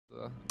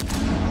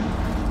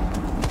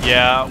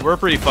Yeah, we're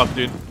pretty fucked,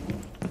 dude.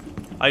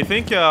 I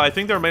think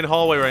they're main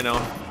hallway right now.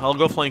 I'll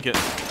go flank it.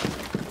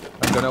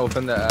 I'm gonna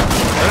open the.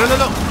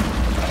 No.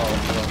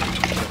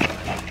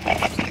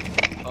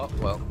 Oh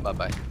well, bye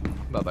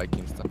bye,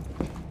 Kingston.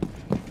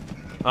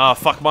 Ah,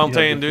 fuck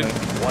Mountain, dude.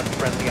 One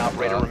friendly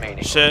operator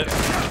remaining. Shit.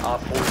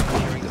 Op 4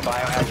 securing the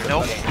biohazard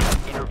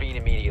container. Intervene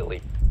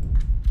immediately.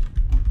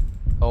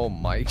 Oh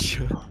my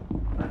god.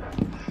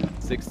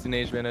 16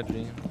 HP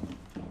energy.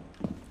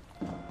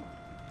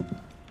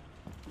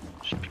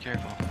 Just be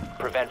careful.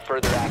 Prevent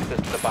further access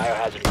to the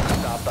biohazard.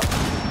 Stop them.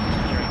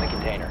 Securing the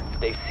container.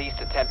 They've ceased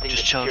attempting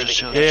Just to chill, secure just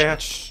the chill. container. Yeah.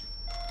 Shh.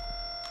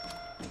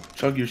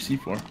 Chug your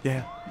C4.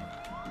 Yeah.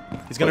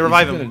 He's gonna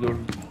revive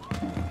him.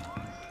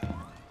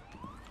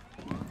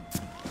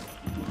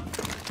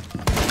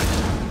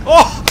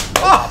 Oh!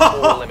 Op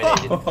 4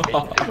 eliminated. Mission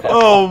successful.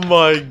 Oh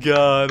my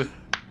god.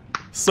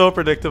 So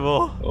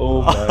predictable.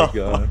 Oh my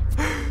god.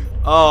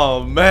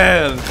 Oh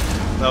man.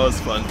 That was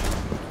fun.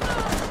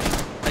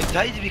 I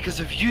died because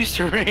of you,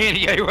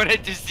 Serenity. I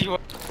wanted to see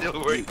what's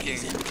still working.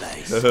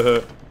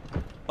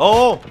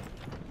 Oh!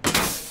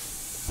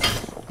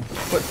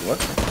 What?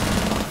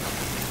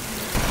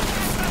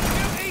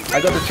 I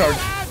got the charge.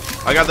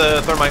 I got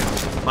the thermite.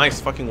 Nice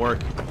fucking work.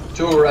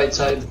 Two right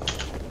side.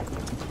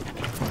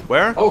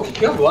 Where? Oh, you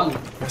killed one.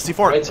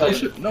 C4. Right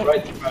side. No.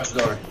 Right first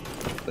door.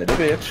 Let the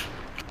bitch.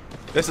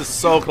 This is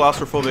so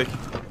claustrophobic.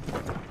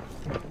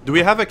 Do we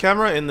have a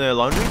camera in the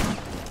laundry?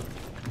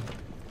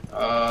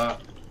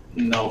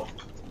 No.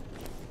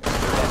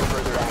 Prevent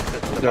further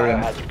access to the They're in.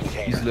 biohazard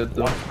container. He's lit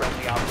though. One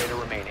friendly operator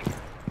remaining.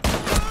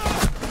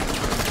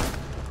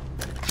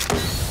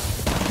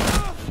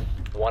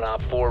 One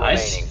op 4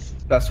 Nice. remaining.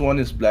 Last one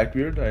is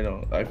Blackbeard. I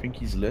know. I think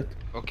he's lit.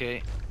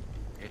 Okay.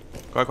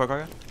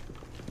 Go.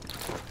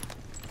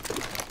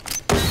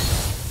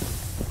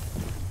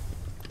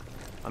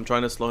 I'm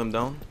trying to slow him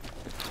down.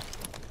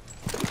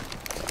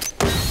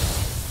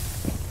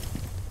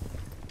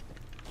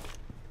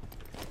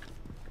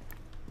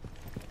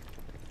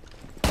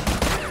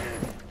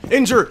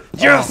 Injure!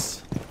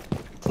 Yes!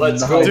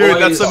 Let's go, Dude, boys.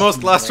 that's the most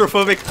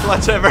claustrophobic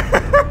clutch ever.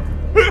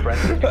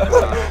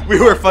 We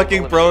were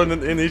fucking prone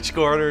in each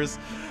corners.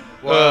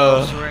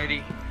 Whoa,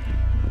 Serenity.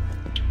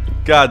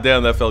 God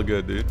damn, that felt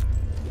good, dude.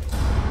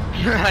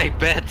 I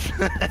bet.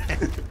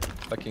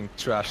 Fucking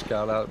trash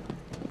cat out.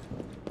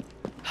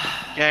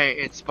 Okay,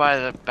 it's by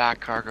the back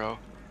cargo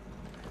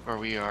where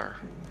we are,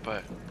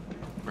 but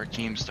where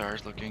Keemstar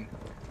is looking.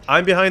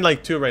 I'm behind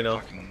like 2 right now.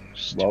 Fucking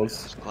Wow.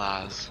 stupid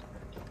glass.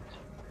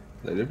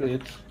 Let the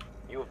bitch.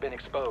 You have been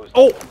exposed.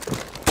 Oh!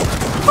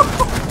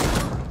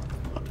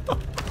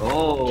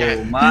 Oh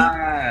Okay.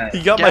 my!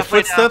 He got Yeah, my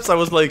fight footsteps. I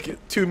was like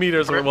 2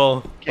 meters or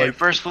well, Okay, like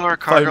first floor 5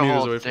 cargo meters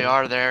hold. away They from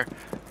are there.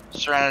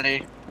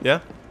 Serenity. Yeah?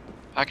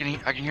 I can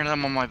hear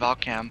them on my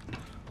Valcam.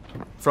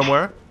 From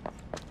where?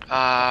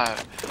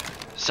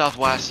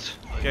 Southwest.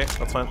 Okay,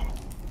 that's fine.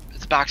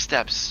 It's back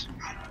steps,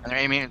 and they're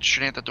aiming and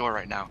shooting at the door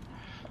right now.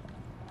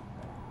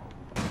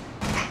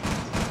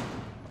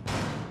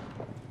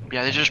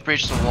 Yeah, they just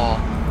breached the wall.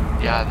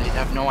 Yeah, they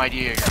have no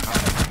idea you're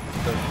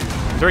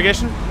coming.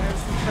 Interrogation?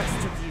 Where's the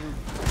rest of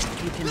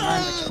you? You can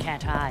run, but you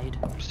can't hide.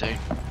 Stay.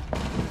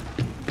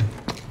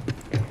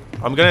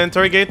 I'm gonna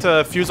interrogate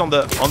Fuse on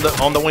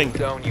the wing.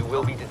 Zone, you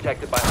will be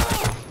detected by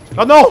hostiles.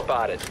 Oh no!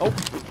 Spotted.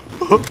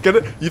 Oh, get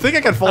it? You think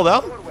I can fall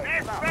down?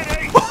 Where are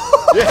they?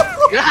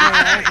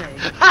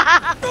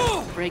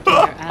 Breaking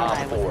your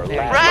ally Op was 4 a very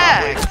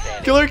last operator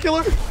standing.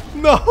 Killer!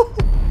 No!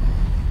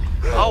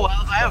 Oh well,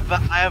 I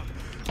have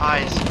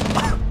eyes.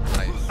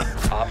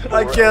 Op 4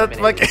 I can't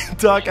eliminated. fucking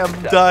talk. I'm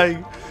Mission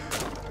dying.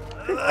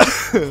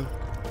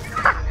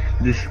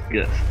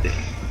 Disgusting.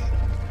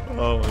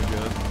 Oh my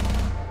god.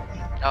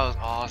 That was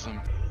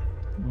awesome.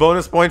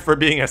 Bonus point for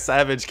being a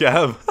savage,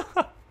 Cav.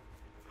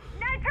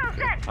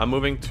 I'm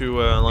moving to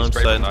launch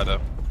side.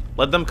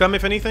 Let them come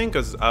if anything,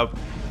 because I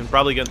can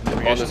probably get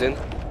Bond is interrogation. in.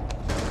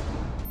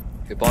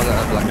 Okay, Bond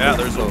and Black.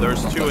 Yeah,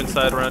 there's 2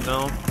 inside right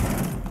now.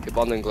 Okay,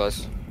 Bond in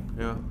glass.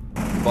 Yeah.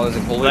 Bond is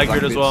in hallway.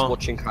 Blackbeard as well.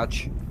 Watching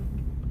hatch.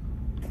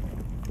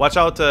 Watch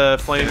out,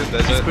 Flame.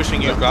 He's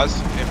pushing you.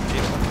 Glass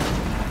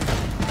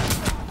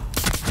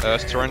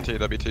Serenity,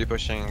 WT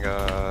pushing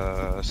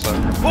sub.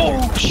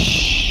 Oh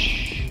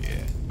shit!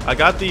 I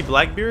got the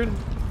Blackbeard.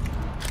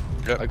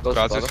 Yep,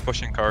 Glass is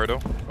pushing corridor.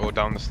 Or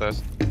down the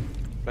stairs.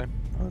 Flame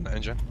on the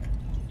engine.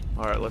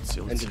 Alright, let's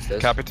see. Engine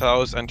stairs.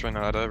 Capital's entering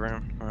another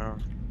room.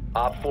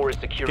 Op 4 is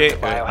securing Okay,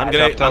 the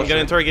biohazard. I'm gonna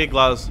interrogate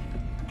Glass.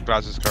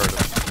 Glass is corridor.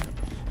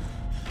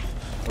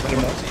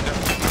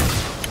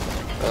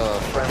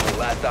 Friendly,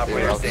 last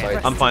operator outside.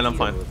 standing. I'm fine.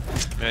 Yeah,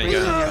 Breaking you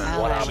your got it.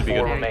 ally One was op be four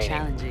good. very remaining.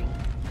 challenging,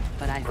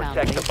 but I found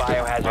Protect the ways to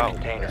biohazard Wow.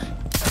 container.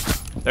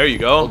 There you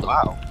go.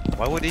 Wow.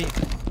 Why would he?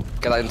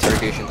 Get that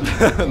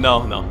interrogation.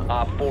 No.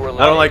 Op 4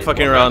 I don't like eliminated.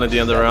 fucking around at the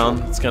end of the round.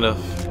 It's kind of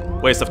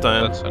waste of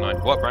time. That's annoying.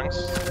 What ranks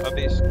are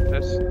these?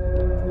 This?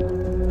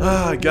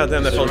 Ah,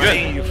 goddamn, that felt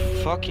good. You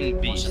fucking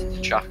beast.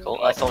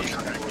 Jackal. I thought you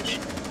were gonna get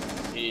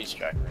He's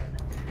Jackal.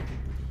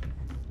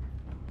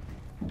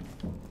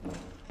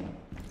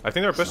 I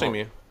think they're pushing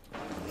me.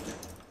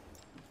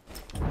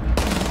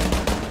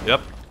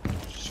 Yep.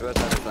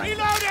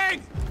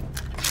 Reloading!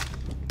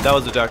 That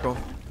was the jackal.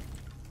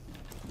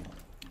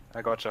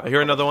 I gotcha. I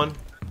hear another one.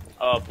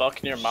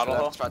 Buck near model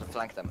hall. Try to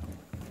flank them.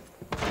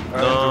 No,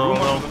 the room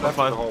no, I'm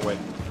fine. the hallway.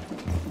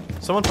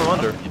 Someone from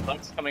under.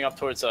 Buck's coming up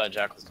towards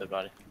Jackal's dead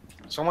body.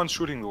 Someone's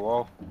shooting the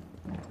wall.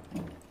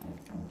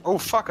 Oh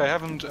fuck! I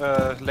haven't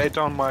laid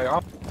down my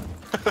arm.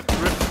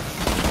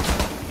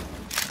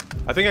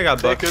 I think I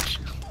got Buck. Take it.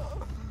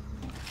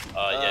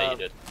 Yeah, you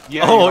did.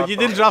 Yeah, Oh, you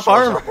didn't drop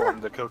arm? On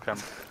the kill cam.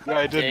 Yeah,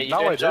 I did. Yeah, you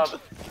now I did. did.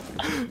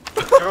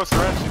 Goes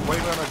around. Wait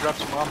when I grab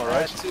some armor,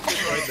 right?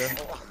 Right there.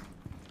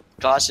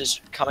 Glass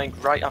is coming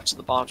right up to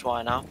the barbed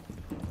wire now.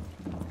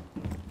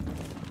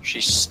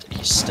 He's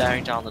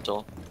staring down the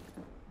door.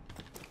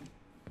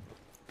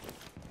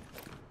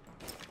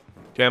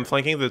 Okay, I'm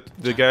flanking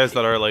the guys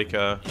that are like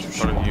in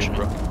front of you,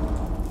 bro.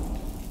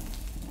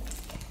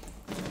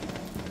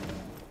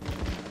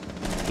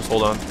 Just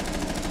hold on.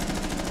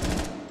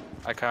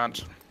 I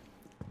can't.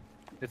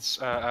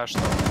 It's Ash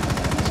though.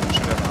 So we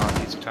should have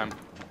an easy time.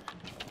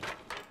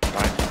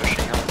 Right,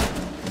 pushing up.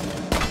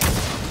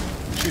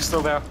 She's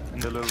still there in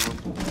the little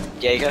room.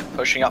 Jaeger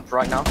pushing up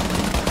right now.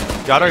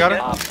 Got her, got her.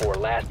 Op 4,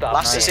 last stop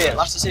Last is here,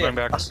 last is here. Going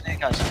back. Last is here,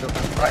 guys.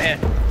 Right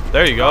here.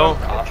 There you go.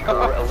 Op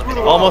 4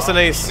 eliminated. Almost an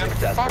ace.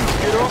 Fuck,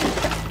 kiddo!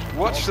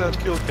 Watch that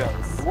kill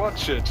cam.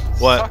 Watch it.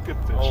 What? Suck it,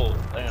 bitch. Oh,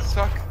 damn.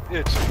 Suck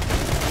it.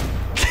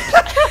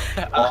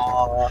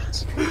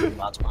 What?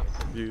 Madman.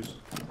 Views.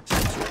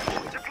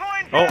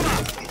 Oh,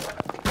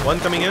 one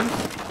coming in.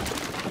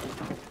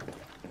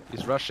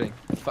 He's rushing.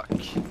 Fuck.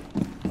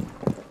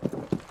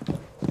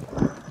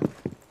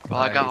 Well,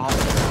 I got him.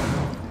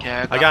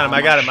 Okay, I got him.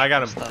 I got him. I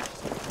got him. Stuff.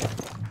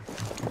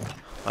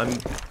 I'm.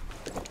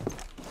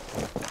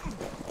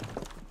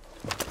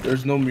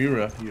 There's no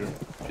mirror here.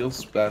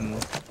 Feels bad. No?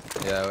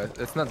 Yeah,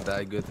 it's not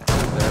that good.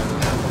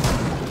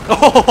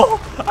 Oh,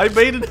 I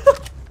baited.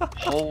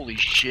 Holy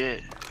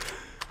shit.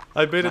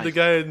 I baited the Nice.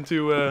 guy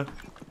into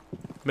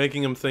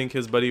making him think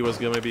his buddy was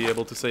gonna be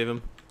able to save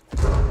him.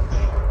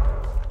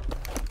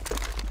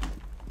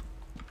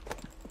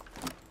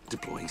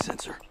 Deploying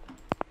sensor.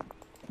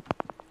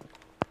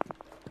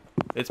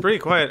 It's pretty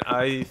quiet.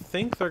 I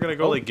think they're gonna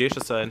go like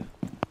Geisha side.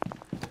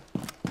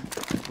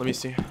 Let me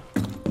see.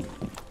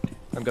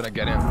 I'm gonna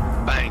get him.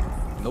 Bang.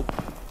 Nope.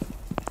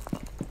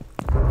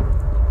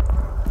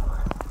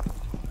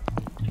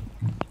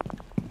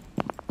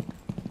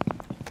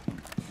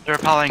 They're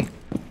repelling.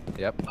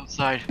 Yep.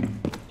 Outside.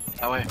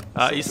 That way.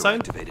 East side?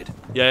 Activated.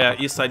 Yeah,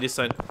 east side, east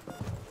side.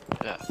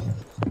 Yeah.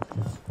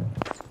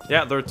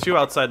 Yeah, there are two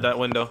outside that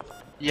window.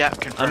 Yeah,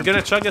 confirmed. I'm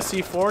gonna chug a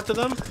C4 to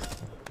them.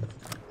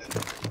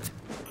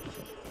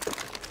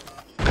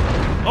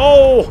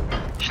 Oh!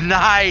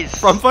 Nice!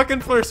 From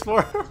fucking first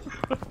floor.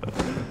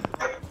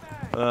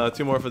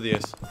 Two more for the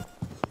ace.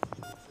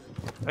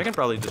 I can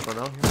probably just run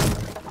out here.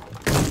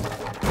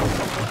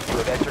 You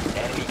have entered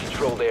enemy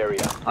controlled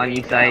area. On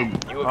your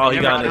side. You have Oh, been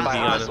he got detected it, by he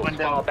got hostiles. it.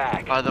 Window. Fall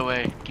back. By the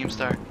way,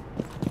 Keemstar.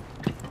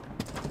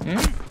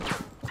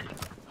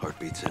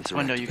 Heartbeat sensor.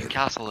 Window, you can activated.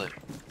 castle it.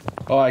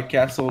 Oh, I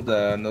castled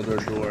another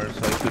door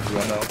so I could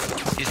run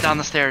out. He's down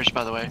the stairs,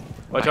 by the way.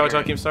 Watch out,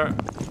 Keemstar.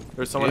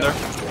 There's someone there.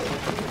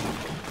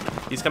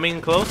 He's coming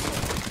in close.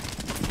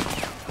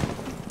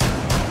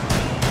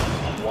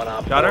 One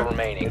op Got 4 her.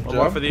 remaining. One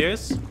more for the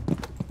ace.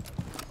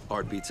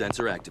 Heartbeat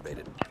sensor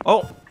activated.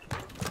 Oh!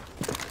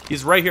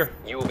 He's right here.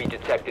 You will be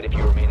detected if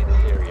you remain in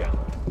this area.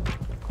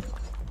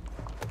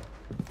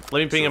 Let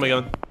me ping him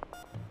again.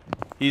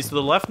 He's to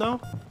the left now.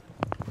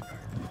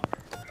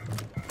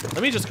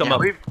 Let me just come Yeah,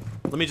 up. we've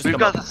Let me just we've come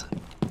got up. this.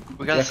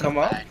 We got Yeah, this in come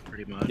the up. bag,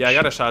 pretty much. Yeah, I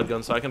got a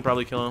shotgun, so I can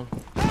probably kill him.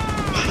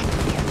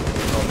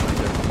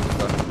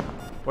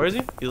 Where is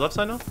he? He's left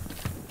side now?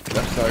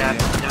 Left side. Yeah, Yeah.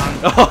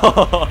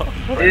 down.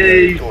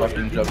 Hey.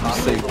 Fucking job. You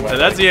saved my And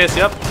that's the ace,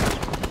 yep.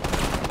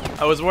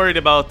 I was worried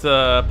about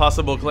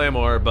possible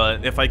claymore,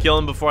 but if I kill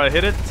him before I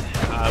hit it,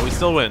 we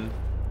still win.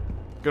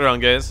 Good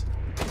round, guys.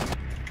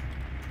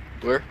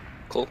 Where?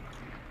 Cool.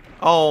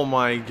 Oh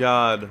my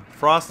god.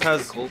 Frost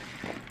has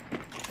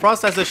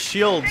a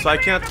shield, so I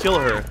can't kill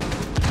her.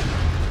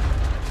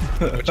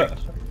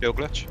 Kill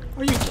glitch.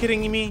 Are you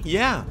kidding me?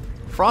 Yeah.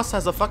 Frost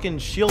has a fucking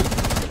shield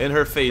in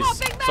her face,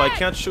 so I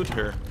can't shoot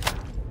her.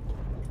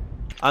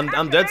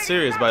 I'm dead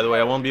serious, by the way.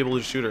 I won't be able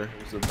to shoot her.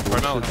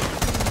 Right now.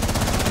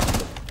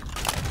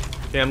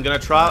 Okay, I'm gonna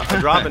drop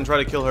and try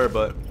to kill her,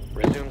 but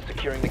Resume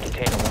securing the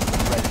container once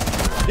it's ready.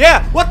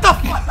 yeah. What the? F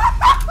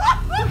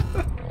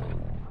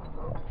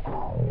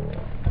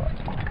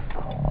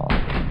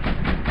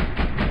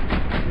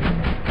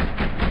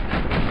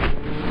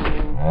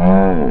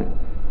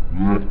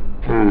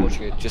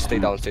Pushing it. Just stay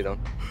down, stay down.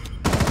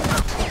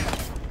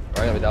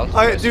 Alright, I'm down.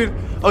 Alright, dude.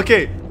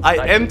 Okay,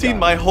 I emptied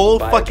my whole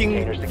fucking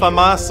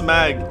FAMAS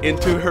mag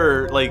into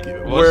her, like,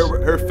 where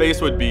her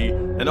face would be,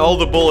 and all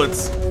the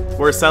bullets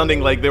were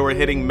sounding like they were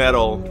hitting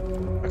metal.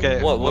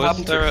 Okay. What was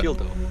happened to there your a- shield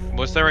though?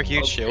 Was there a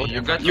huge shield?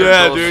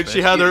 Yeah, dude,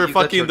 she had her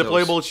fucking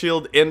deployable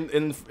shield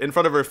in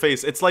front of her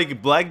face. It's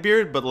like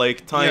Blackbeard, but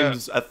like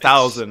times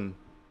 1,000.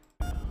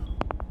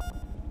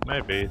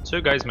 Maybe.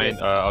 2 guys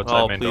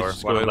outside main door.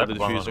 Just go ahead with the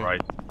one on diffuser.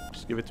 right.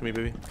 Just give it to me,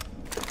 baby.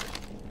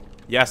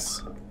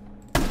 Yes.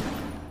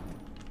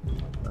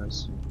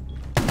 Nice.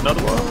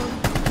 Another one.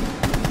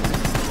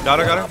 Got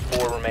her.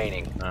 4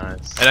 remaining.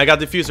 Nice. And I got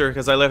diffuser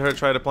because I let her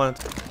try to plant.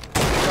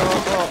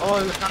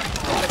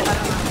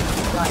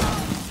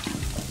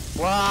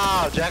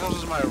 Wow, Jackals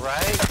is my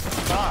right.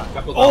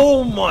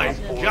 Oh my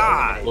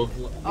god!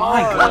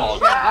 My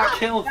god,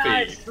 kill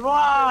feed.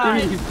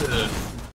 Why? Jesus.